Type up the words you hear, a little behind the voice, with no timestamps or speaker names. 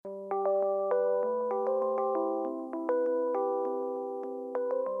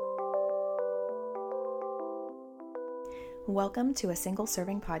Welcome to a Single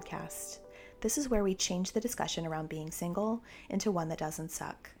Serving Podcast. This is where we change the discussion around being single into one that doesn't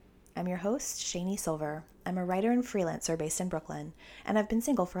suck. I'm your host, Shani Silver. I'm a writer and freelancer based in Brooklyn, and I've been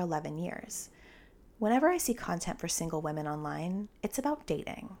single for 11 years. Whenever I see content for single women online, it's about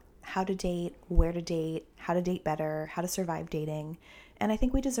dating. How to date, where to date, how to date better, how to survive dating, and I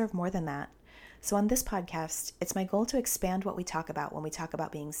think we deserve more than that. So on this podcast, it's my goal to expand what we talk about when we talk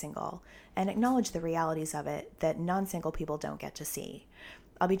about being single and acknowledge the realities of it that non-single people don't get to see.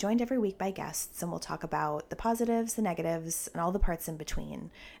 I'll be joined every week by guests, and we'll talk about the positives, the negatives, and all the parts in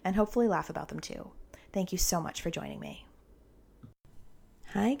between, and hopefully laugh about them too. Thank you so much for joining me.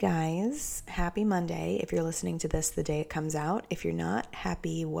 Hi guys, happy Monday if you're listening to this the day it comes out. If you're not,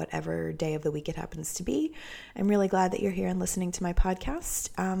 happy whatever day of the week it happens to be. I'm really glad that you're here and listening to my podcast.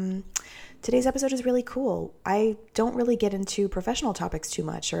 Today's episode is really cool. I don't really get into professional topics too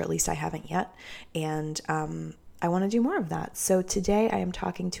much, or at least I haven't yet, and I want to do more of that. So today I am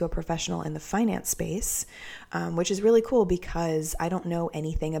talking to a professional in the finance space, which is really cool because I don't know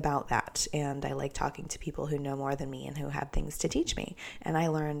anything about that. And I like talking to people who know more than me and who have things to teach me. And I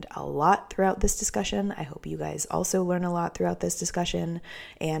learned a lot throughout this discussion. I hope you guys also learn a lot throughout this discussion.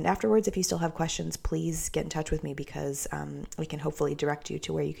 And afterwards, if you still have questions, please get in touch with me because we can hopefully direct you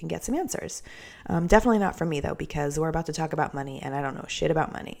to where you can get some answers. Definitely not from me though, because we're about to talk about money and I don't know shit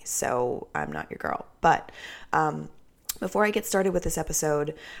about money. So I'm not your girl. But before I get started with this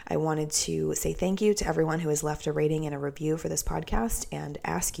episode, I wanted to say thank you to everyone who has left a rating and a review for this podcast and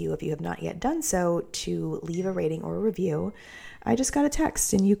ask you, if you have not yet done so, to leave a rating or a review. I just got a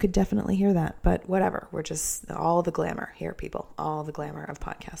text and you could definitely hear that, but whatever. We're just all the glamour here, people, all the glamour of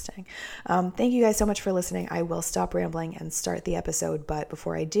podcasting. Thank you guys so much for listening. I will stop rambling and start the episode, but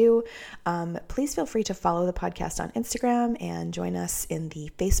before I do, please feel free to follow the podcast on Instagram and join us in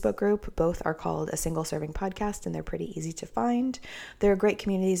the Facebook group. Both are called A Single Serving Podcast and they're pretty easy to find. There are great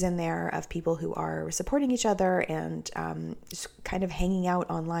communities in there of people who are supporting each other and just kind of hanging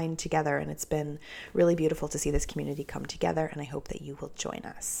out online together, and it's been really beautiful to see this community come together, and I hope that you will join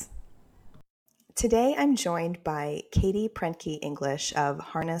us. Today, I'm joined by Katie Prentke English of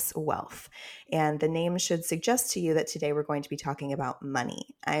Harness Wealth, and the name should suggest to you that today we're going to be talking about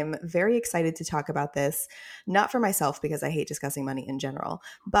money. I'm very excited to talk about this, not for myself because I hate discussing money in general,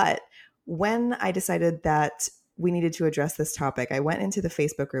 but when I decided that we needed to address this topic, I went into the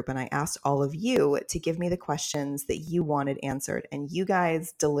Facebook group and I asked all of you to give me the questions that you wanted answered, and you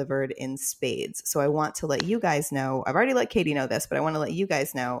guys delivered in spades. So I want to let you guys know, I've already let Katie know this, but I want to let you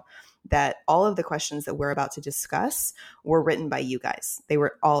guys know that all of the questions that we're about to discuss were written by you guys. They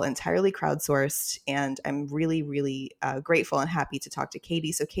were all entirely crowdsourced, and I'm really, really grateful and happy to talk to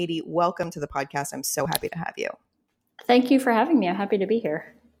Katie. So Katie, welcome to the podcast. I'm so happy to have you. Thank you for having me. I'm happy to be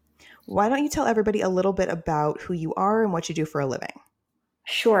here. Why don't you tell everybody a little bit about who you are and what you do for a living?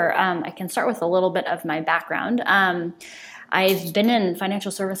 Sure. I can start with a little bit of my background. I've been in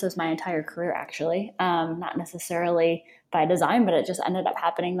financial services my entire career, actually, not necessarily by design, but it just ended up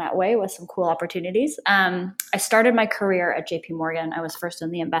happening that way with some cool opportunities. I started my career at JP Morgan. I was first in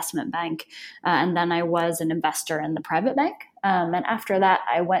the investment bank, and then I was an investor in the private bank. And after that,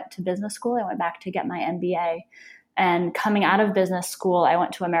 I went to business school. I went back to get my MBA. And coming out of business school, I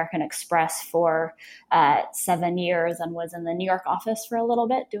went to American Express for 7 years and was in the New York office for a little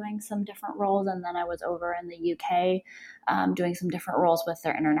bit doing some different roles. And then I was over in the UK doing some different roles with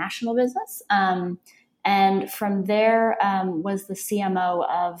their international business. And from there was the CMO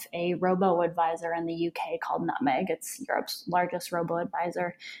of a robo-advisor in the UK called Nutmeg. It's Europe's largest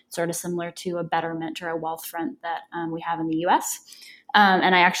robo-advisor, sort of similar to a Betterment or a Wealthfront that we have in the US.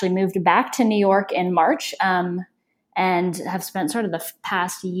 And I actually moved back to New York in March and have spent sort of the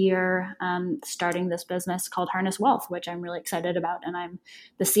past year starting this business called Harness Wealth, which I'm really excited about. And I'm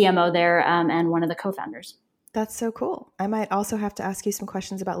the CMO there and one of the co-founders. That's so cool. I might also have to ask you some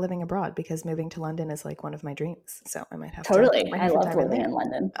questions about living abroad because moving to London is like one of my dreams. So I might have totally. to. I love living in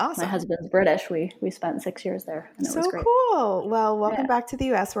London. Awesome. My husband's British. We spent 6 years there, and it was great. So cool. Well, welcome back to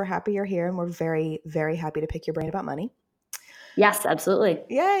the US. We're happy you're here, and we're very, very happy to pick your brain about money. Yes, absolutely.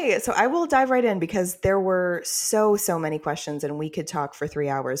 Yay. So I will dive right in because there were so many questions and we could talk for 3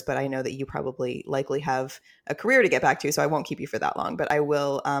 hours, but I know that you probably likely have a career to get back to, so I won't keep you for that long, but I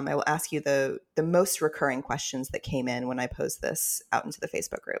will ask you the most recurring questions that came in when I posed this out into the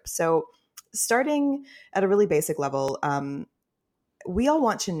Facebook group. So starting at a really basic level, we all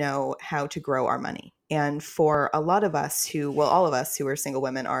want to know how to grow our money. And for a lot of us all of us who are single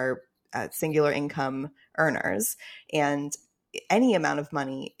women are singular income earners. And any amount of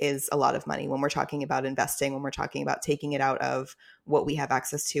money is a lot of money when we're talking about investing, when we're talking about taking it out of what we have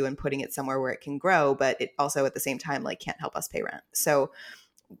access to and putting it somewhere where it can grow, but it also at the same time like can't help us pay rent. So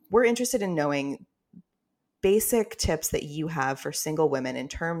we're interested in knowing basic tips that you have for single women in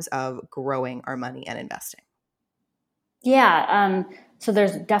terms of growing our money and investing. Yeah. So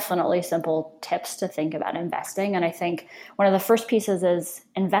there's definitely simple tips to think about investing. And I think one of the first pieces is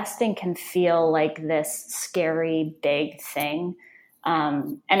investing can feel like this scary, big thing.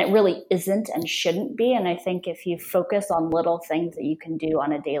 And it really isn't and shouldn't be. And I think if you focus on little things that you can do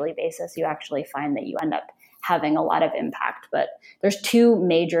on a daily basis, you actually find that you end up having a lot of impact. But there's two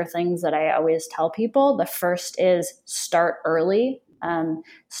major things that I always tell people. The first is start early.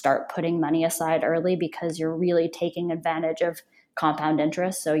 Start putting money aside early because you're really taking advantage of compound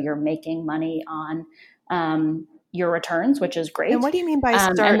interest. So you're making money on your returns, which is great. And what do you mean by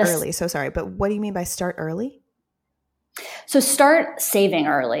start early? So sorry, but what do you mean by start early? So start saving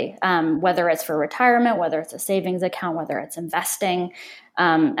early, whether it's for retirement, whether it's a savings account, whether it's investing.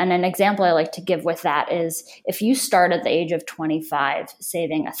 And an example I like to give with that is if you start at the age of 25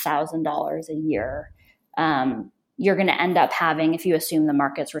 saving $1,000 a year, you're going to end up having, if you assume the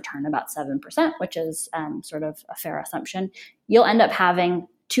markets return about 7%, which is sort of a fair assumption, you'll end up having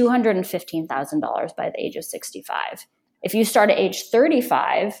 $215,000 by the age of 65. If you start at age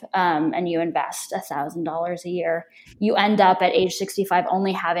 35 and you invest $1,000 a year, you end up at age 65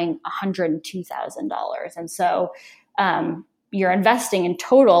 only having $102,000. And so you're investing in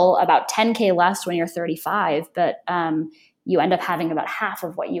total about $10K less when you're 35, but you end up having about half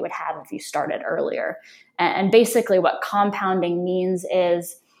of what you would have if you started earlier. And basically what compounding means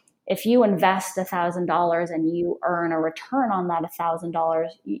is if you invest $1,000 and you earn a return on that $1,000,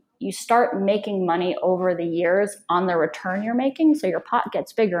 you start making money over the years on the return you're making. So your pot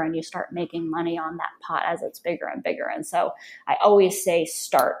gets bigger and you start making money on that pot as it's bigger and bigger. And so I always say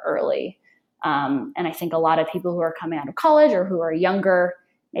start early. And I think a lot of people who are coming out of college or who are younger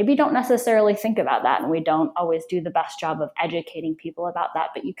maybe don't necessarily think about that. And we don't always do the best job of educating people about that.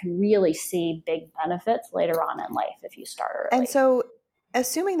 But you can really see big benefits later on in life if you start early. And so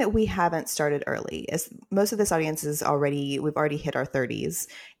assuming that we haven't started early, as most of this audience is we've already hit our 30s.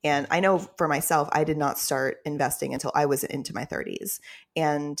 And I know for myself, I did not start investing until I was into my 30s.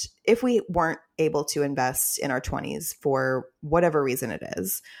 And if we weren't able to invest in our 20s for whatever reason it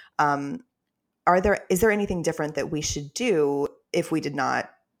is, is there anything different that we should do if we did not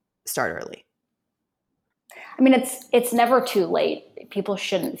start early? I mean, it's never too late. People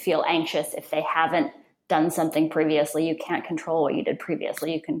shouldn't feel anxious if they haven't done something previously. You can't control what you did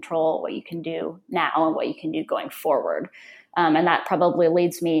previously. You control what you can do now and what you can do going forward. And that probably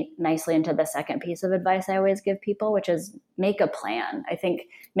leads me nicely into the second piece of advice I always give people, which is make a plan. I think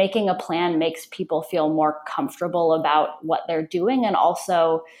making a plan makes people feel more comfortable about what they're doing and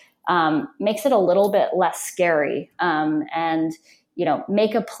also makes it a little bit less scary. And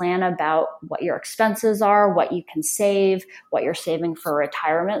make a plan about what your expenses are, what you can save, what you're saving for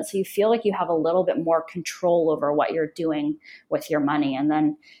retirement. So you feel like you have a little bit more control over what you're doing with your money. And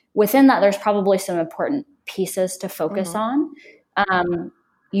then within that, there's probably some important pieces to focus on.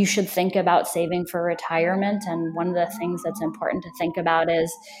 You should think about saving for retirement. And one of the things that's important to think about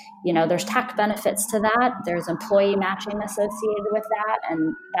is, there's tax benefits to that. There's employee matching associated with that.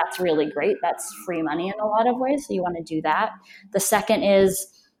 And that's really great. That's free money in a lot of ways. So you want to do that. The second is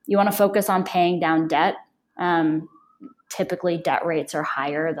you want to focus on paying down debt. Typically, debt rates are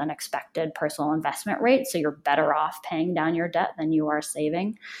higher than expected personal investment rates. So you're better off paying down your debt than you are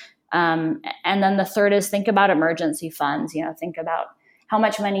saving. And then the third is think about emergency funds. Think about how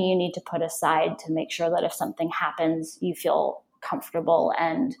much money you need to put aside to make sure that if something happens, you feel comfortable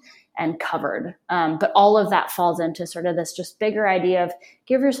and covered. But all of that falls into sort of this just bigger idea of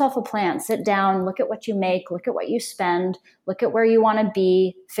give yourself a plan, sit down, look at what you make, look at what you spend, look at where you want to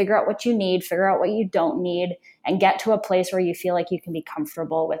be, figure out what you need, figure out what you don't need, and get to a place where you feel like you can be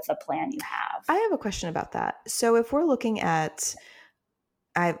comfortable with the plan you have. I have a question about that. So if we're looking at,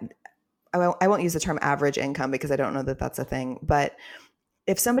 I won't use the term average income because I don't know that that's a thing, but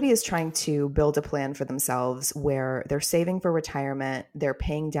if somebody is trying to build a plan for themselves where they're saving for retirement, they're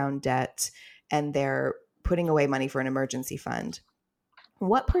paying down debt, and they're putting away money for an emergency fund,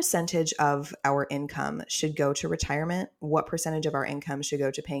 what percentage of our income should go to retirement? What percentage of our income should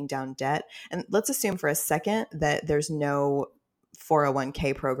go to paying down debt? And let's assume for a second that there's no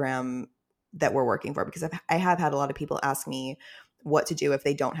 401k program that we're working for, because I have had a lot of people ask me what to do if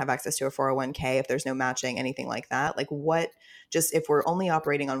they don't have access to a 401k, if there's no matching, anything like that. Like if we're only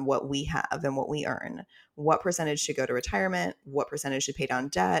operating on what we have and what we earn, what percentage should go to retirement, what percentage should pay down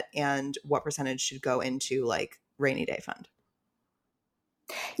debt, and what percentage should go into like rainy day fund?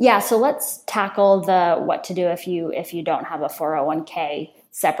 Yeah, so let's tackle the what to do if you don't have a 401k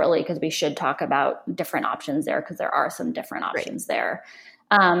separately, because we should talk about different options there, because there are some different options there.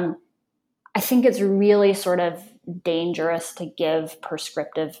 I think it's really sort of dangerous to give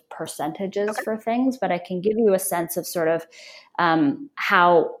prescriptive percentages for things, but I can give you a sense of sort of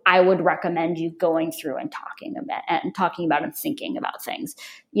how I would recommend you going through and talking about and thinking about things.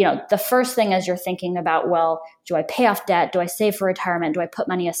 The first thing as you're thinking about, well, do I pay off debt? Do I save for retirement? Do I put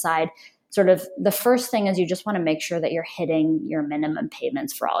money aside? Sort of the first thing is you just want to make sure that you're hitting your minimum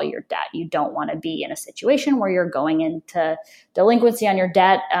payments for all your debt. You don't want to be in a situation where you're going into delinquency on your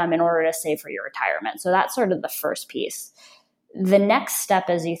debt in order to save for your retirement. So that's sort of the first piece. The next step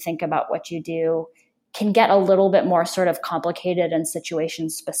as you think about what you do can get a little bit more sort of complicated and situation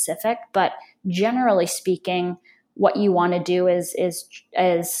specific, but generally speaking, what you want to do is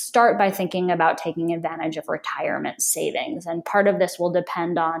start by thinking about taking advantage of retirement savings. And part of this will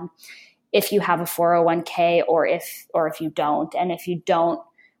depend on if you have a 401k or if you don't. And if you don't,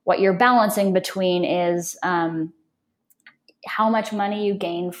 what you're balancing between is how much money you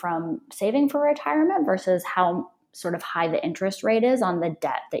gain from saving for retirement versus how sort of high the interest rate is on the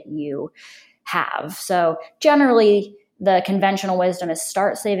debt that you have. So generally, the conventional wisdom is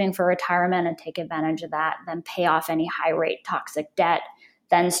start saving for retirement and take advantage of that, then pay off any high rate toxic debt,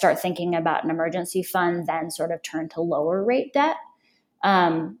 then start thinking about an emergency fund, then sort of turn to lower rate debt.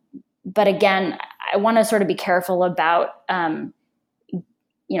 But again, I want to sort of be careful about,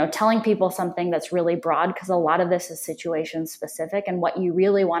 telling people something that's really broad, because a lot of this is situation specific. And what you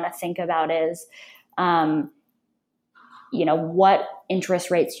really want to think about is, what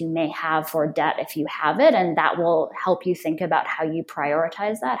interest rates you may have for debt if you have it. And that will help you think about how you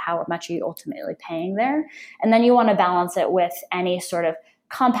prioritize that, how much are you ultimately paying there. And then you want to balance it with any sort of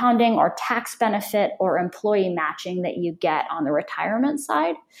compounding or tax benefit or employee matching that you get on the retirement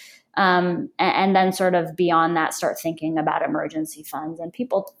side. And then sort of beyond that, start thinking about emergency funds. And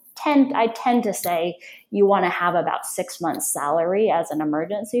I tend to say you want to have about 6 months salary as an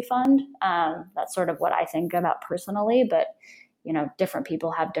emergency fund. That's sort of what I think about personally, but different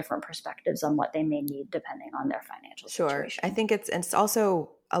people have different perspectives on what they may need depending on their financial situation. I think it's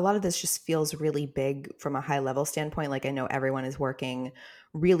also, a lot of this just feels really big from a high level standpoint. Like, I know everyone is working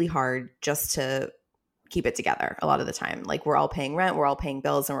really hard just to keep it together a lot of the time. Like, we're all paying rent, we're all paying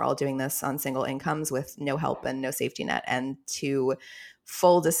bills, and we're all doing this on single incomes with no help and no safety net. And to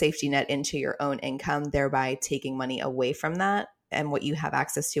fold a safety net into your own income, thereby taking money away from that and what you have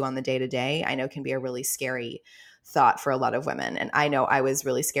access to on the day-to-day, I know can be a really scary thought for a lot of women. And I know I was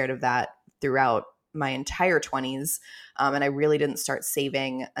really scared of that throughout my entire 20s. And I really didn't start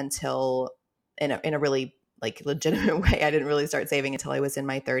saving until in a really legitimate way. I didn't really start saving until I was in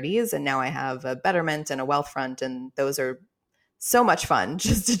my 30s. And now I have a Betterment and a Wealthfront, and those are so much fun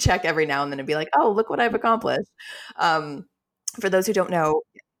just to check every now and then and be like, oh, look what I've accomplished. For those who don't know,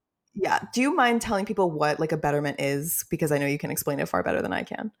 do you mind telling people what a Betterment is? Because I know you can explain it far better than I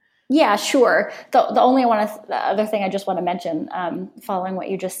can. Yeah, sure. The other thing I just want to mention, following what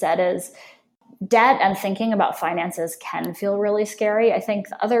you just said, is debt and thinking about finances can feel really scary. I think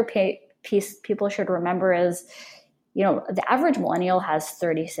the other piece people should remember is, the average millennial has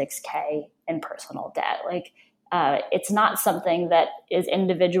 36K in personal debt. It's not something that is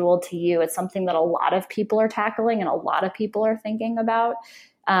individual to you. It's something that a lot of people are tackling and a lot of people are thinking about.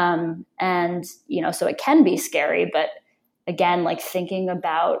 So it can be scary, but again, thinking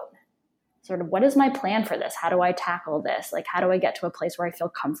about sort of what is my plan for this? How do I tackle this? How do I get to a place where I feel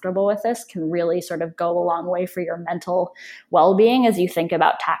comfortable with this can really sort of go a long way for your mental well-being as you think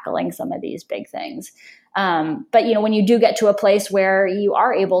about tackling some of these big things. But when you do get to a place where you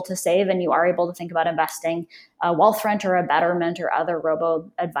are able to save and you are able to think about investing, Wealthfront or a Betterment or other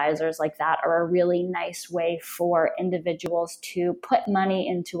robo-advisors like that are a really nice way for individuals to put money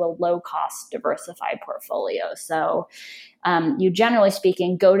into a low-cost diversified portfolio. So you generally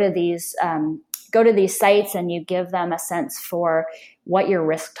speaking go to these sites and you give them a sense for what your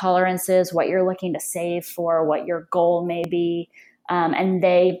risk tolerance is, what you're looking to save for, what your goal may be, and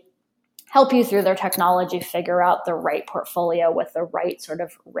they help you through their technology figure out the right portfolio with the right sort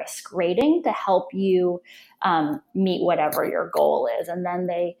of risk rating to help you meet whatever your goal is. And then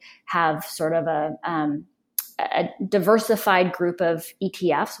they have sort of a diversified group of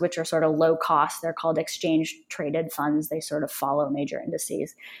ETFs, which are sort of low cost. They're called exchange traded funds. They sort of follow major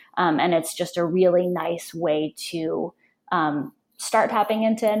indices. And it's just a really nice way to start tapping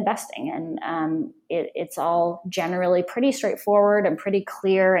into investing. And it's all generally pretty straightforward and pretty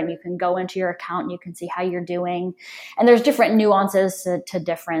clear. And you can go into your account and you can see how you're doing. And there's different nuances to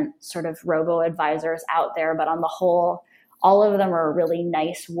different sort of robo advisors out there. But on the whole, all of them are a really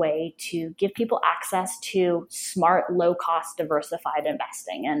nice way to give people access to smart, low-cost, diversified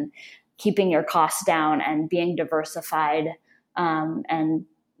investing and keeping your costs down and being diversified and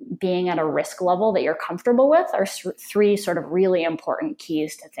being at a risk level that you're comfortable with are three sort of really important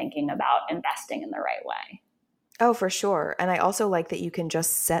keys to thinking about investing in the right way. Oh, for sure. And I also like that you can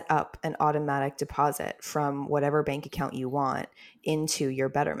just set up an automatic deposit from whatever bank account you want into your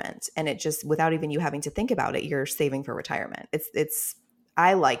Betterment. And it just, without even you having to think about it, you're saving for retirement.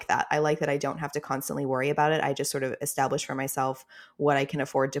 I like that. I like that I don't have to constantly worry about it. I just sort of establish for myself what I can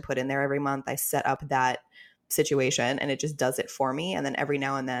afford to put in there every month. I set up that situation and it just does it for me. And then every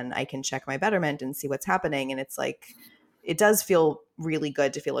now and then I can check my Betterment and see what's happening. And it's like, it does feel really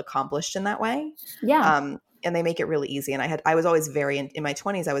good to feel accomplished in that way. Yeah. And they make it really easy. And I was always in my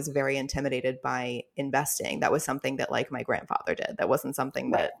 20s, I was very intimidated by investing. That was something that like my grandfather did. That wasn't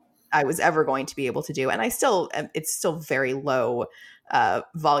something that I was ever going to be able to do. And it's still very low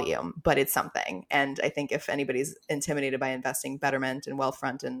volume, but it's something. And I think if anybody's intimidated by investing, Betterment and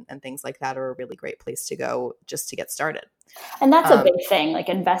Wealthfront and things like that are a really great place to go just to get started. And that's a big thing. Like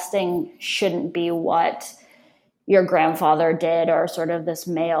investing shouldn't be what your grandfather did or sort of this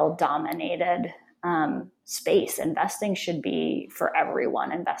male dominated space. Investing should be for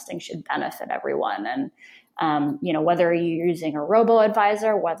everyone. Investing should benefit everyone. And, whether you're using a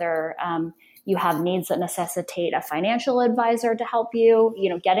robo-advisor, whether you have needs that necessitate a financial advisor to help you,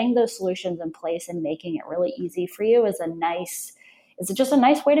 getting those solutions in place and making it really easy for you is just a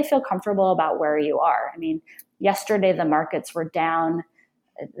nice way to feel comfortable about where you are. I mean, yesterday the markets were down.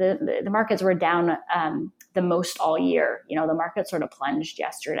 The markets were down the most all year. The market sort of plunged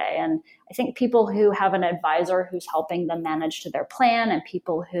yesterday. And I think people who have an advisor who's helping them manage to their plan and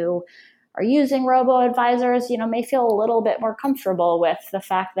people who are using robo-advisors, may feel a little bit more comfortable with the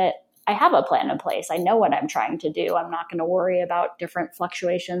fact that I have a plan in place. I know what I'm trying to do. I'm not going to worry about different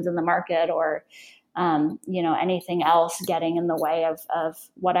fluctuations in the market or, anything else getting in the way of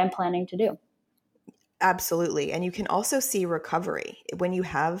what I'm planning to do. Absolutely. And you can also see recovery. When you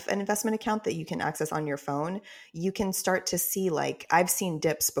have an investment account that you can access on your phone, you can start to see, like, I've seen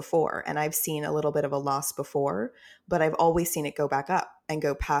dips before and I've seen a little bit of a loss before, but I've always seen it go back up and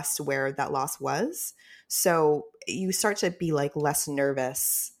go past where that loss was. So you start to be like less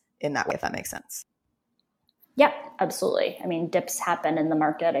nervous in that way, if that makes sense. Yeah, absolutely. I mean, dips happen in the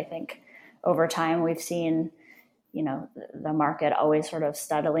market. I think over time we've seen the market always sort of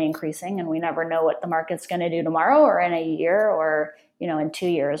steadily increasing, and we never know what the market's going to do tomorrow or in a year or, in 2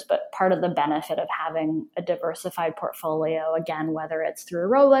 years. But part of the benefit of having a diversified portfolio, again, whether it's through a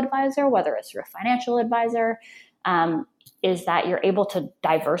robo-advisor, whether it's through a financial advisor, is that you're able to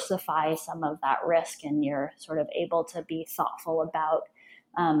diversify some of that risk and you're sort of able to be thoughtful about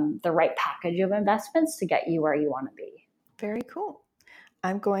the right package of investments to get you where you want to be. Very cool.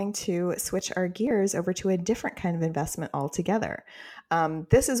 I'm going to switch our gears over to a different kind of investment altogether.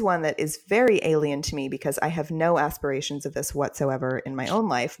 This is one that is very alien to me because I have no aspirations of this whatsoever in my own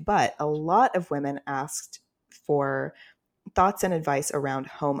life, but a lot of women asked for thoughts and advice around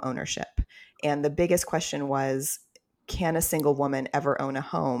home ownership. And the biggest question was, can a single woman ever own a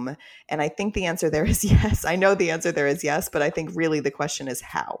home? And I think the answer there is yes. I know the answer there is yes, but I think really the question is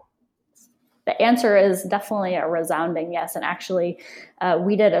how. The answer is definitely a resounding yes. And actually,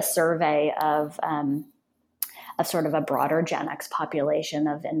 we did a survey of sort of a broader Gen X population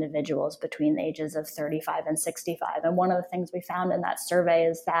of individuals between the ages of 35 and 65. And one of the things we found in that survey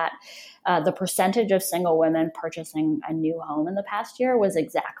is that the percentage of single women purchasing a new home in the past year was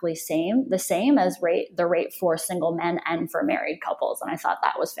exactly the same as the rate for single men and for married couples. And I thought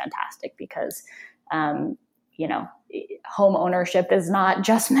that was fantastic because home ownership is not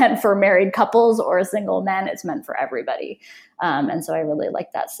just meant for married couples or single men. It's meant for everybody. And so I really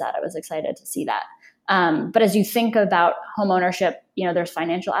liked that stat. I was excited to see that. But as you think about home ownership, there's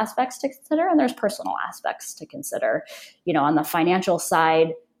financial aspects to consider and there's personal aspects to consider. On the financial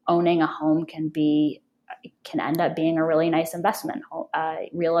side, owning a home can end up being a really nice investment.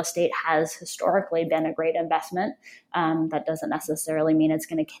 Real estate has historically been a great investment. That doesn't necessarily mean it's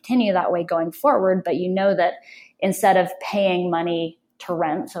going to continue that way going forward, but that instead of paying money to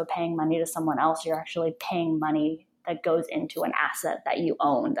rent, so paying money to someone else, you're actually paying money that goes into an asset that you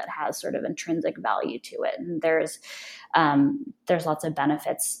own that has sort of intrinsic value to it. And there's lots of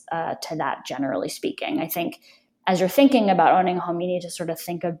benefits to that, generally speaking. I think as you're thinking about owning a home, you need to sort of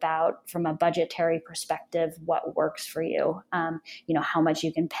think about, from a budgetary perspective, what works for you. How much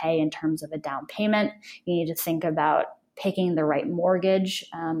you can pay in terms of a down payment. You need to think about picking the right mortgage.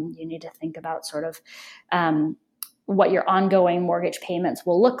 You need to think about sort of what your ongoing mortgage payments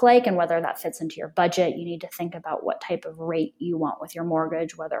will look like and whether that fits into your budget. You need to think about what type of rate you want with your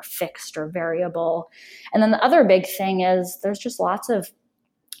mortgage, whether fixed or variable. And then the other big thing is there's just lots of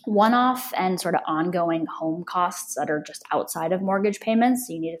one-off and sort of ongoing home costs that are just outside of mortgage payments.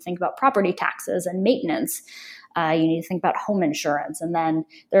 So you need to think about property taxes and maintenance. You need to think about home insurance. And then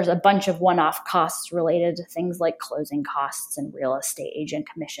there's a bunch of one-off costs related to things like closing costs and real estate agent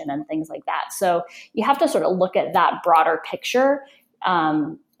commission and things like that. So you have to sort of look at that broader picture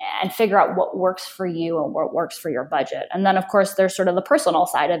and figure out what works for you and what works for your budget. And then, of course, there's sort of the personal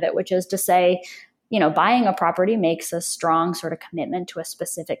side of it, which is to say, buying a property makes a strong sort of commitment to a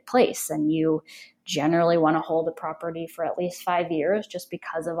specific place. And you generally want to hold a property for at least 5 years just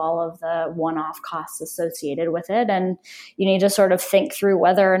because of all of the one-off costs associated with it. And you need to sort of think through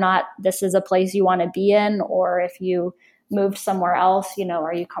whether or not this is a place you want to be in, or if you moved somewhere else,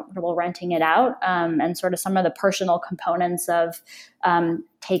 are you comfortable renting it out? And sort of some of the personal components of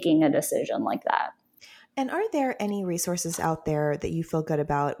taking a decision like that. And are there any resources out there that you feel good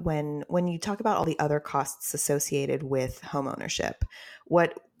about when you talk about all the other costs associated with homeownership?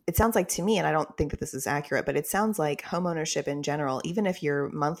 What it sounds like to me, and I don't think that this is accurate, but it sounds like homeownership in general, even if your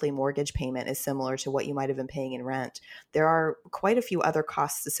monthly mortgage payment is similar to what you might have been paying in rent, there are quite a few other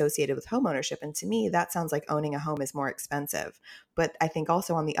costs associated with homeownership. And to me, that sounds like owning a home is more expensive. But I think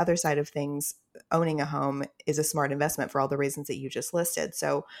also on the other side of things, owning a home is a smart investment for all the reasons that you just listed.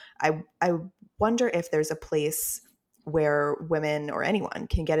 So I wonder if there's a place where women or anyone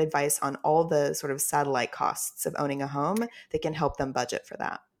can get advice on all the sort of satellite costs of owning a home that can help them budget for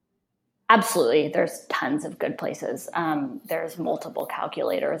that. Absolutely. There's tons of good places. There's multiple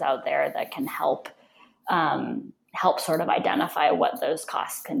calculators out there that can help sort of identify what those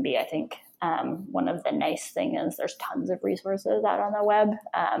costs can be. I think one of the nice things is there's tons of resources out on the web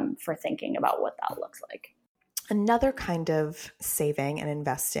for thinking about what that looks like. Another kind of saving and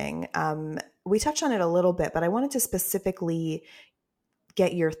investing, we touched on it a little bit, but I wanted to specifically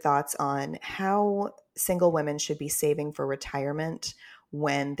get your thoughts on how single women should be saving for retirement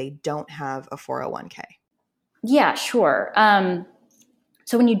when they don't have a 401k. Yeah, sure.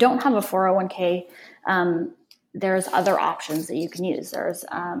 So when you don't have a 401k, there's other options that you can use. There's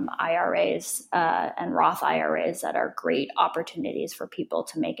IRAs and Roth IRAs that are great opportunities for people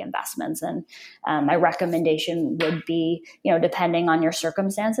to make investments. And my recommendation would be, depending on your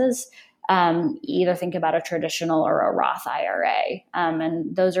circumstances, either think about a traditional or a Roth IRA.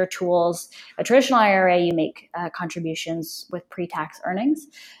 And those are tools. A traditional IRA, you make contributions with pre-tax earnings.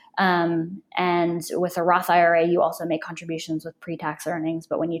 And with a Roth IRA, you also make contributions with pre-tax earnings,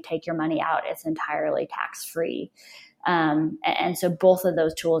 but when you take your money out, it's entirely tax-free. And so both of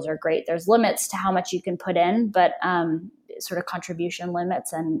those tools are great. There's limits to how much you can put in, but sort of contribution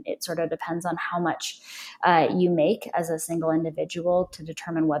limits, and it sort of depends on how much you make as a single individual to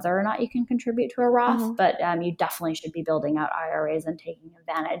determine whether or not you can contribute to a Roth. Mm-hmm. But you definitely should be building out IRAs and taking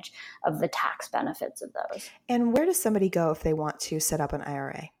advantage of the tax benefits of those. And where does somebody go if they want to set up an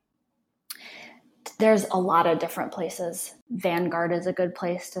IRA? There's a lot of different places. Vanguard is a good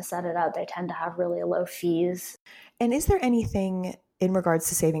place to set it up. They tend to have really low fees. And is there anything in regards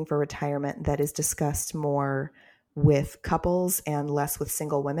to saving for retirement that is discussed more with couples and less with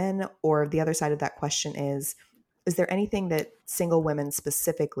single women? Or the other side of that question is there anything that single women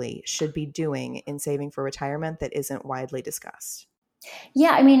specifically should be doing in saving for retirement that isn't widely discussed?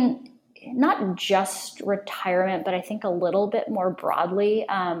 Yeah, I mean, not just retirement, but I think a little bit more broadly.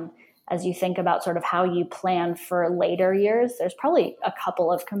 As you think about sort of how you plan for later years, there's probably a couple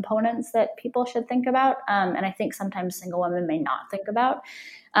of components that people should think about. And I think sometimes single women may not think about.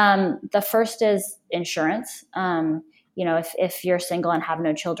 The first is insurance. If you're single and have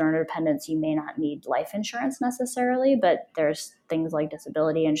no children or dependents, you may not need life insurance necessarily, but there's things like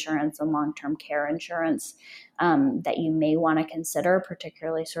disability insurance and long-term care insurance that you may want to consider,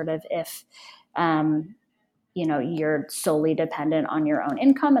 particularly sort of if you're solely dependent on your own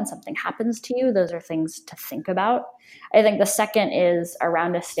income and something happens to you. Those are things to think about. I think the second is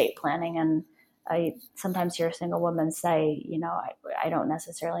around estate planning. And I sometimes hear single women say, I don't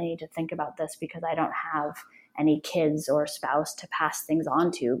necessarily need to think about this because I don't have any kids or spouse to pass things on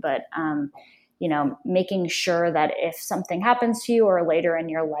to. But, making sure that if something happens to you or later in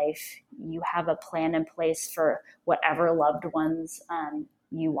your life, you have a plan in place for whatever loved ones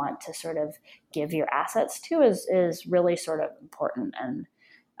you want to sort of give your assets to is really sort of important.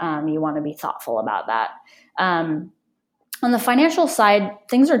 And you want to be thoughtful about that. On the financial side,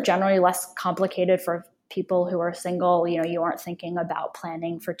 things are generally less complicated for people who are single. You aren't thinking about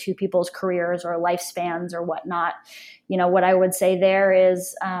planning for two people's careers or lifespans or whatnot. What I would say there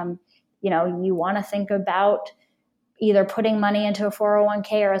is, you want to think about either putting money into a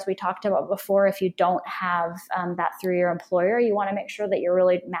 401k, or as we talked about before, if you don't have that through your employer, you want to make sure that you're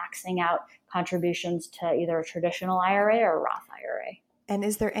really maxing out contributions to either a traditional IRA or a Roth IRA. And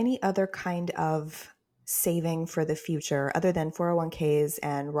is there any other kind of saving for the future other than 401ks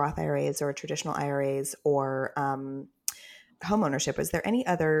and Roth IRAs or traditional IRAs or home ownership? Is there any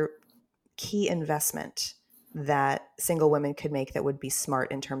other key investment that single women could make that would be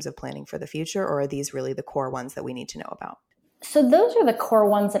smart in terms of planning for the future? Or are these really the core ones that we need to know about? So those are the core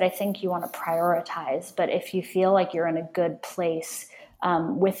ones that I think you want to prioritize. But if you feel like you're in a good place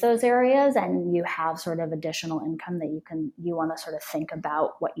with those areas and you have sort of additional income that you want to sort of think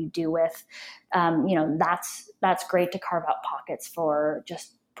about what you do with, that's great to carve out pockets for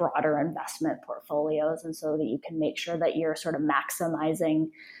just broader investment portfolios. And so that you can make sure that you're sort of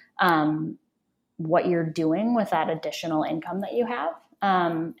maximizing what you're doing with that additional income that you have.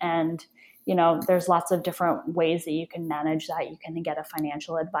 And there's lots of different ways that you can manage that. You can get a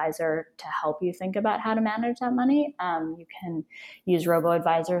financial advisor to help you think about how to manage that money. You can use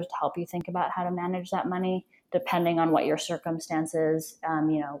robo-advisors to help you think about how to manage that money, depending on what your circumstances.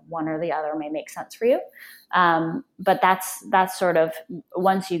 One or the other may make sense for you. But that's sort of,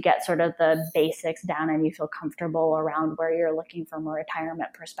 once you get sort of the basics down and you feel comfortable around where you're looking from a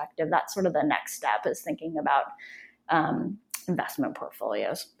retirement perspective, that's sort of the next step, is thinking about investment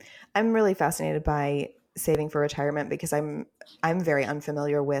portfolios. I'm really fascinated by saving for retirement because I'm very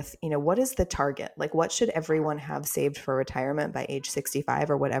unfamiliar with, what is the target? Like, what should everyone have saved for retirement by age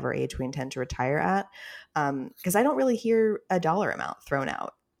 65 or whatever age we intend to retire at? Because I don't really hear a dollar amount thrown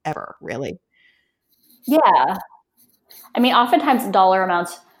out ever, really. Yeah. I mean, oftentimes dollar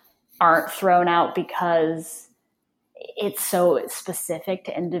amounts aren't thrown out because it's so specific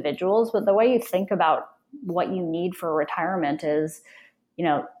to individuals. But the way you think about what you need for retirement is,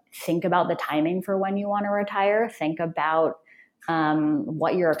 think about the timing for when you want to retire. Think about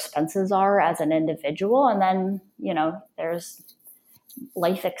what your expenses are as an individual. And then, there's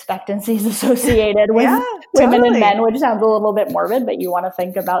life expectancies associated with women and men, which sounds a little bit morbid, but you want to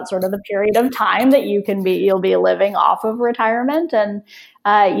think about sort of the period of time that you'll be living off of retirement. And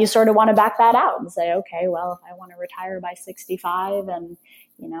you sort of want to back that out and say, okay, well, if I want to retire by 65 and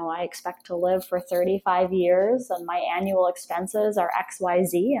I expect to live for 35 years and my annual expenses are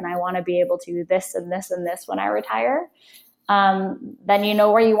XYZ and I want to be able to do this and this and this when I retire, then you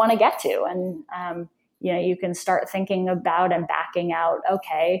know where you want to get to. And, you can start thinking about and backing out,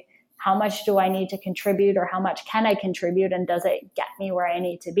 okay, how much do I need to contribute or how much can I contribute and does it get me where I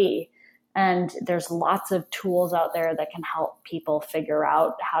need to be? And there's lots of tools out there that can help people figure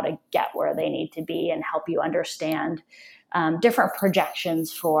out how to get where they need to be and help you understand different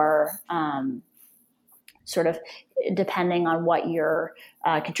projections for sort of depending on what you're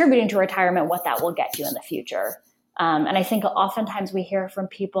contributing to retirement, what that will get you in the future. And I think oftentimes we hear from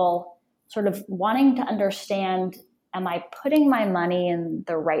people sort of wanting to understand, am I putting my money in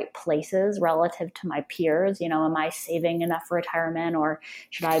the right places relative to my peers? Am I saving enough for retirement, or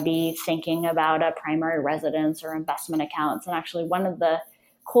should I be thinking about a primary residence or investment accounts? And actually, one of the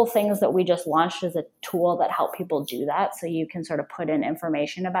cool things that we just launched is a tool that help people do that. So you can sort of put in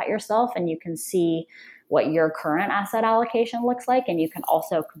information about yourself and you can see what your current asset allocation looks like. And you can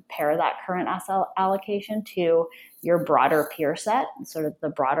also compare that current asset allocation to your broader peer set, sort of the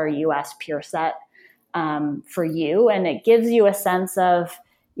broader US peer set for you. And it gives you a sense of,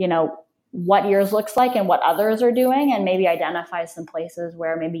 what yours looks like and what others are doing, and maybe identify some places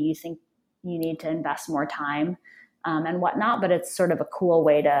where maybe you think you need to invest more time and whatnot. But it's sort of a cool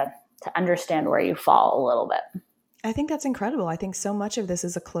way to understand where you fall a little bit. I think that's incredible. I think so much of this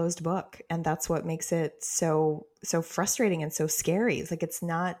is a closed book, and that's what makes it so frustrating and so scary. It's like, it's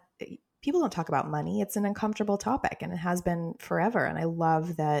not, people don't talk about money. It's an uncomfortable topic, and it has been forever. And I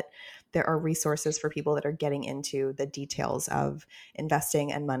love that there are resources for people that are getting into the details of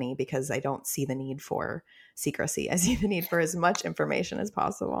investing and money, because I don't see the need for secrecy. I see the need for as much information as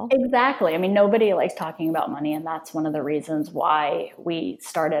possible. Exactly. I mean, nobody likes talking about money. And that's one of the reasons why we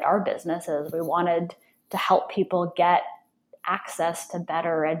started our business, is we wanted to help people get access to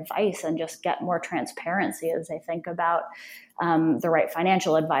better advice and just get more transparency as they think about the right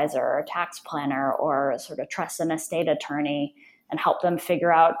financial advisor or tax planner or sort of trust and estate attorney, and help them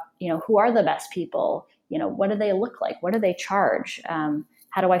figure out, who are the best people? What do they look like? What do they charge?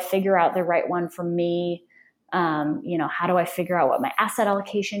 How do I figure out the right one for me? How do I figure out what my asset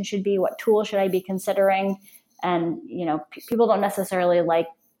allocation should be? What tool should I be considering? And, people don't necessarily like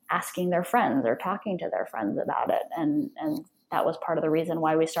asking their friends or talking to their friends about it. And that was part of the reason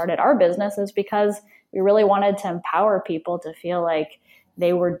why we started our business, is because we really wanted to empower people to feel like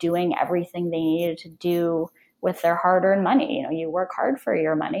they were doing everything they needed to do with their hard-earned money. You know, you work hard for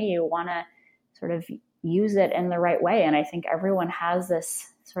your money. You want to sort of use it in the right way. And I think everyone has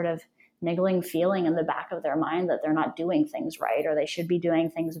this sort of niggling feeling in the back of their mind that they're not doing things right, or they should be doing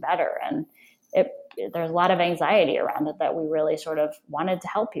things better. And there's a lot of anxiety around it that we really sort of wanted to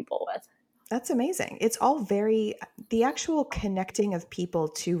help people with. That's amazing. It's all the actual connecting of people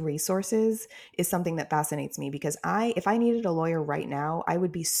to resources is something that fascinates me, because if I needed a lawyer right now, I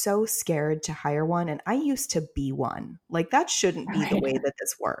would be so scared to hire one. And I used to be one. Like, that shouldn't be the way that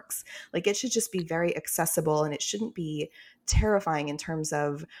this works. Like, it should just be very accessible, and it shouldn't be terrifying in terms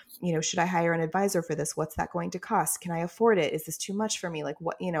of, you know, should I hire an advisor for this? What's that going to cost? Can I afford it? Is this too much for me? Like,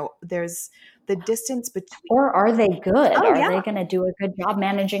 what, you know, there's the distance between. Or are they good? Oh, are yeah. they going to do a good job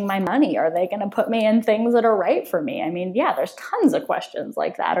managing my money? Are they going to put me in things that are right for me? I mean, yeah, there's tons of questions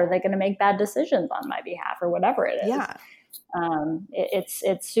like that. Are they going to make bad decisions on my behalf, or whatever it is? Yeah.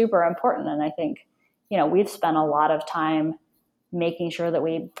 It's super important. And I think, you know, we've spent a lot of time making sure that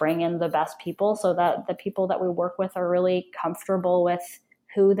we bring in the best people, so that the people that we work with are really comfortable with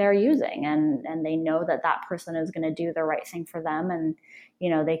who they're using, and they know that that person is going to do the right thing for them. And, you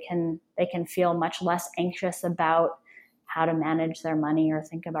know, they can feel much less anxious about how to manage their money or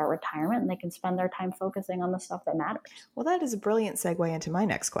think about retirement, and they can spend their time focusing on the stuff that matters. Well, that is a brilliant segue into my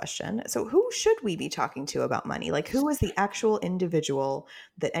next question. So who should we be talking to about money? Like, who is the actual individual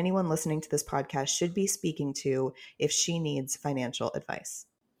that anyone listening to this podcast should be speaking to if she needs financial advice?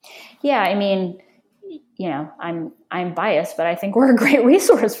 Yeah, I mean, you know, I'm biased, but I think we're a great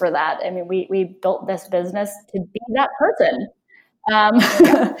resource for that. I mean, we built this business to be that person.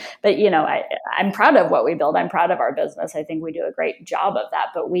 But, you know, I'm proud of what we build. I'm proud of our business. I think we do a great job of that,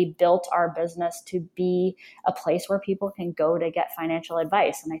 but we built our business to be a place where people can go to get financial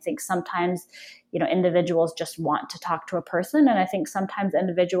advice. And I think sometimes, you know, individuals just want to talk to a person. And I think sometimes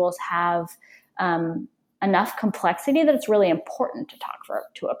individuals have, enough complexity that it's really important to talk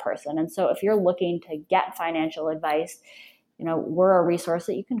to a person. And so if you're looking to get financial advice, you know, we're a resource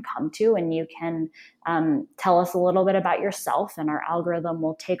that you can come to, and you can tell us a little bit about yourself, and our algorithm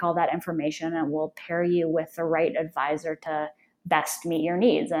will take all that information and will pair you with the right advisor to best meet your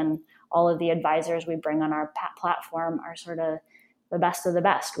needs. And all of the advisors we bring on our platform are sort of the best of the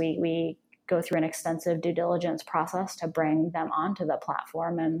best. We go through an extensive due diligence process to bring them onto the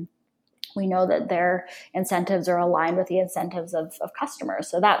platform, and we know that their incentives are aligned with the incentives of customers.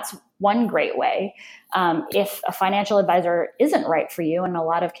 So that's one great way. If a financial advisor isn't right for you, in a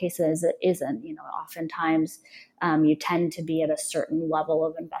lot of cases it isn't, you know, oftentimes you tend to be at a certain level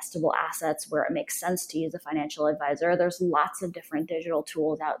of investable assets where it makes sense to use a financial advisor. There's lots of different digital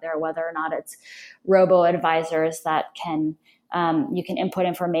tools out there, whether or not it's robo-advisors that can, you can input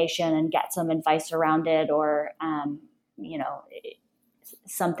information and get some advice around it, or, you know,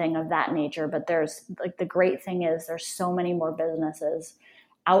 something of that nature. But there's, like, the great thing is there's so many more businesses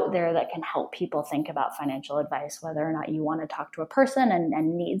out there that can help people think about financial advice, whether or not you want to talk to a person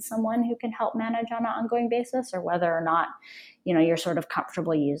and need someone who can help manage on an ongoing basis, or whether or not, you know, you're sort of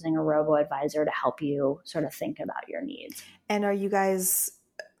comfortable using a robo-advisor to help you sort of think about your needs. And are you guys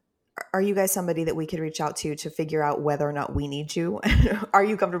somebody that we could reach out to figure out whether or not we need you? Are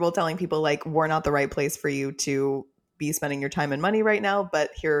you comfortable telling people, like, we're not the right place for you to be spending your time and money right now, but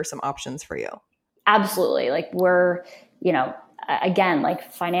here are some options for you? Absolutely. Like, we're, you know, again,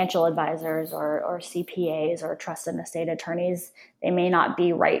 like financial advisors or CPAs or trusted estate attorneys, they may not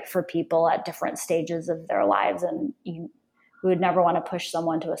be right for people at different stages of their lives. And we would never want to push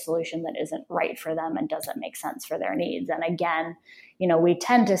someone to a solution that isn't right for them and doesn't make sense for their needs. And again, you know, we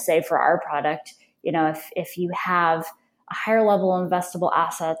tend to say for our product, you know, if you have a higher level of investable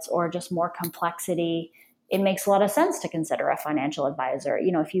assets or just more complexity, it makes a lot of sense to consider a financial advisor.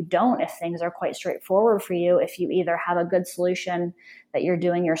 You know, if you don't, if things are quite straightforward for you, if you either have a good solution that you're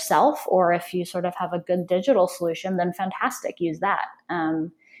doing yourself, or if you sort of have a good digital solution, then fantastic, use that.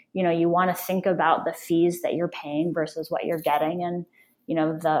 You know, you want to think about the fees that you're paying versus what you're getting. And, you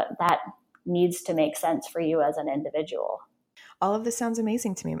know, that needs to make sense for you as an individual. All of this sounds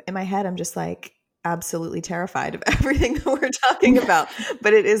amazing to me. In my head, I'm just like, absolutely terrified of everything that we're talking about,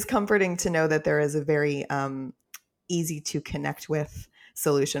 but it is comforting to know that there is a very easy to connect with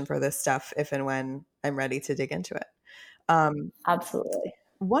solution for this stuff if and when I'm ready to dig into it. Absolutely.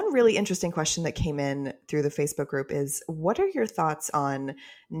 One really interesting question that came in through the Facebook group is, what are your thoughts on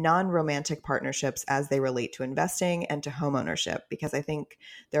non-romantic partnerships as they relate to investing and to homeownership? Because I think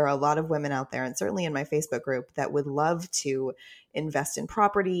there are a lot of women out there, and certainly in my Facebook group, that would love to invest in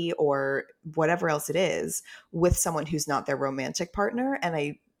property or whatever else it is with someone who's not their romantic partner.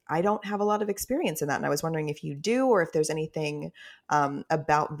 And I don't have a lot of experience in that. And I was wondering if you do, or if there's anything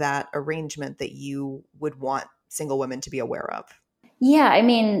about that arrangement that you would want single women to be aware of. Yeah, I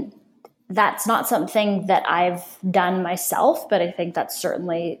mean, that's not something that I've done myself, but I think that's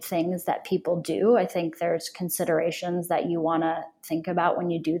certainly things that people do. I think there's considerations that you want to think about when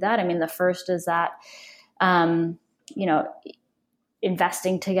you do that. I mean, the first is that,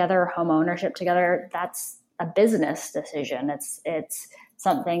 investing together, home ownership together, that's a business decision. It's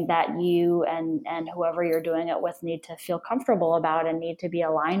something that you and whoever you're doing it with need to feel comfortable about and need to be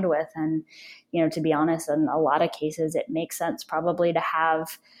aligned with. And, to be honest, in a lot of cases, it makes sense probably to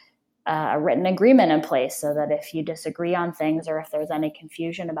have a written agreement in place so that if you disagree on things or if there's any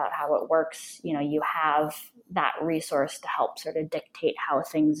confusion about how it works, you have that resource to help sort of dictate how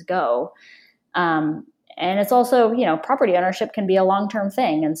things go. And it's also, property ownership can be a long-term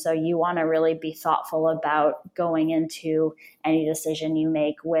thing. And so you want to really be thoughtful about going into any decision you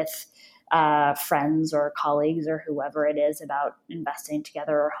make with friends or colleagues or whoever it is about investing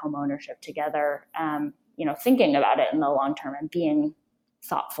together or home ownership together, thinking about it in the long term and being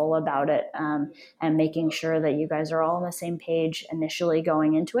thoughtful about it, and making sure that you guys are all on the same page initially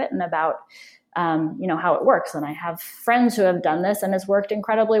going into it and about how it works. And I have friends who have done this and it's worked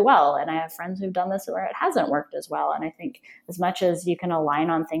incredibly well. And I have friends who've done this where it hasn't worked as well. And I think as much as you can align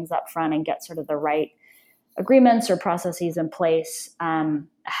on things up front and get sort of the right agreements or processes in place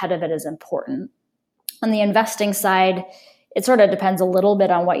ahead of it is important. On the investing side, it sort of depends a little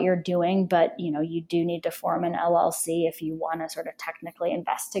bit on what you're doing, but you do need to form an LLC if you want to sort of technically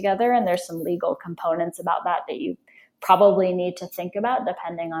invest together. And there's some legal components about that you probably need to think about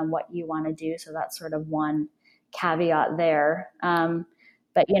depending on what you want to do. So that's sort of one caveat there.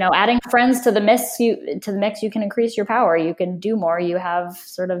 But adding friends to the mix, you can increase your power. You can do more. You have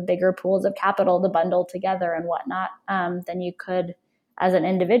sort of bigger pools of capital to bundle together and whatnot than you could as an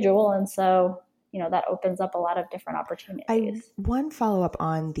individual. And so that opens up a lot of different opportunities. One follow-up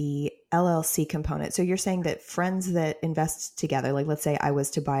on the LLC component. So you're saying that friends that invest together, like let's say I was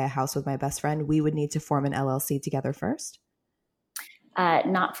to buy a house with my best friend, we would need to form an LLC together first?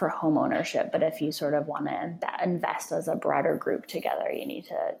 Not for home ownership, but if you sort of want to invest as a broader group together, you need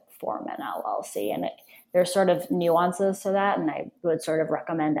to form an LLC. And there's sort of nuances to that. And I would sort of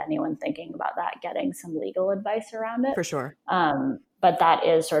recommend anyone thinking about that getting some legal advice around it. For sure. But that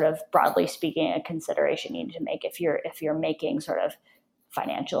is sort of broadly speaking a consideration you need to make if you're making sort of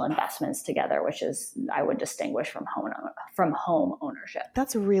financial investments together, which is I would distinguish from home ownership.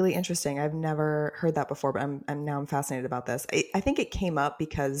 That's really interesting. I've never heard that before, but I'm fascinated about this. I think it came up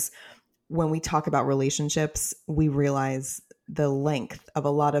because when we talk about relationships, we realize the length of a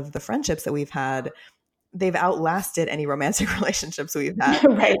lot of the friendships that we've had. They've outlasted any romantic relationships we've had.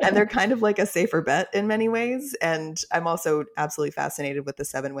 Right. And they're kind of like a safer bet in many ways. And I'm also absolutely fascinated with the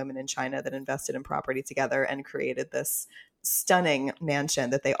 7 women in China that invested in property together and created this stunning mansion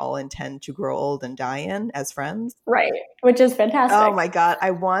that they all intend to grow old and die in as friends. Right. Which is fantastic. Oh my God.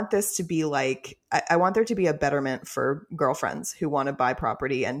 I want this to be like, I want there to be a betterment for girlfriends who want to buy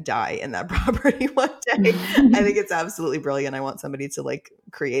property and die in that property one day. I think it's absolutely brilliant. I want somebody to like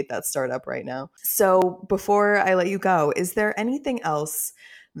create that startup right now. So before I let you go, is there anything else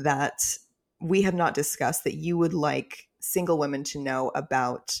that we have not discussed that you would like single women to know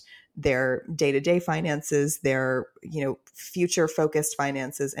about their day-to-day finances, their, future focused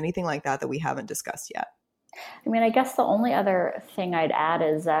finances, anything like that we haven't discussed yet? I mean, I guess the only other thing I'd add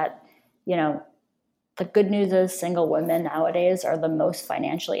is that, the good news is single women nowadays are the most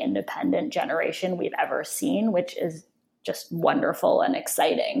financially independent generation we've ever seen, which is just wonderful and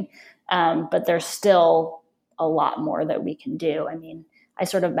exciting. But there's still a lot more that we can do. I mean, I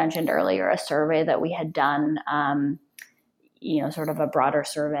sort of mentioned earlier a survey that we had done, sort of a broader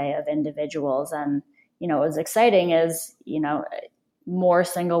survey of individuals. And, what was exciting is, more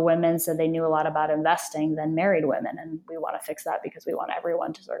single women said they knew a lot about investing than married women. And we want to fix that because we want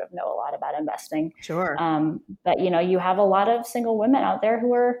everyone to sort of know a lot about investing. Sure. But, you have a lot of single women out there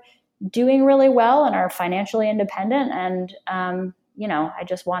who are doing really well and are financially independent. And, I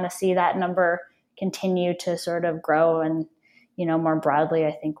just want to see that number continue to sort of grow. And, more broadly,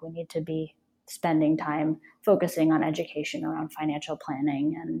 I think we need to be spending time focusing on education around financial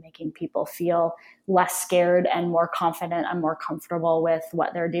planning and making people feel less scared and more confident and more comfortable with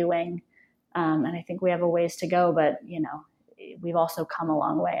what they're doing. And I think we have a ways to go, but, we've also come a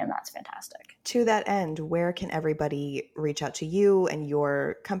long way, and that's fantastic. To that end, where can everybody reach out to you and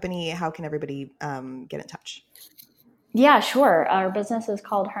your company? How can everybody get in touch? Yeah, sure. Our business is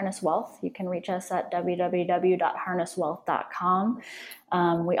called Harness Wealth. You can reach us at www.harnesswealth.com.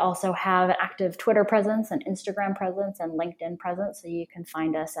 We also have an active Twitter presence, an Instagram presence, and LinkedIn presence. So you can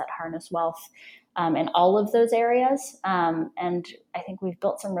find us at Harness Wealth in all of those areas. And I think we've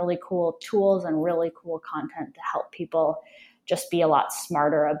built some really cool tools and really cool content to help people just be a lot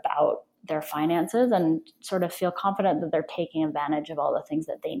smarter about their finances and sort of feel confident that they're taking advantage of all the things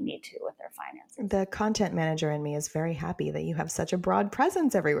that they need to with their finances. The content manager in me is very happy that you have such a broad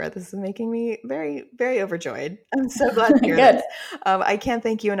presence everywhere. This is making me very, very overjoyed. I'm so glad to hear this. I can't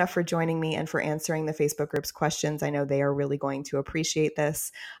thank you enough for joining me and for answering the Facebook group's questions. I know they are really going to appreciate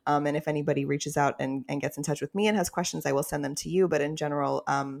this. And if anybody reaches out and gets in touch with me and has questions, I will send them to you. But in general,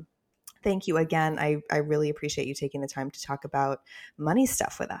 thank you again. I really appreciate you taking the time to talk about money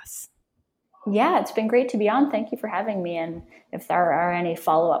stuff with us. Yeah, it's been great to be on. Thank you for having me. And if there are any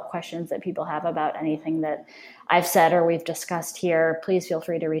follow-up questions that people have about anything that I've said or we've discussed here, please feel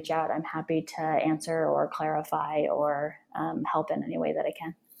free to reach out. I'm happy to answer or clarify or help in any way that I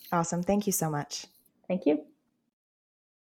can. Awesome. Thank you so much. Thank you.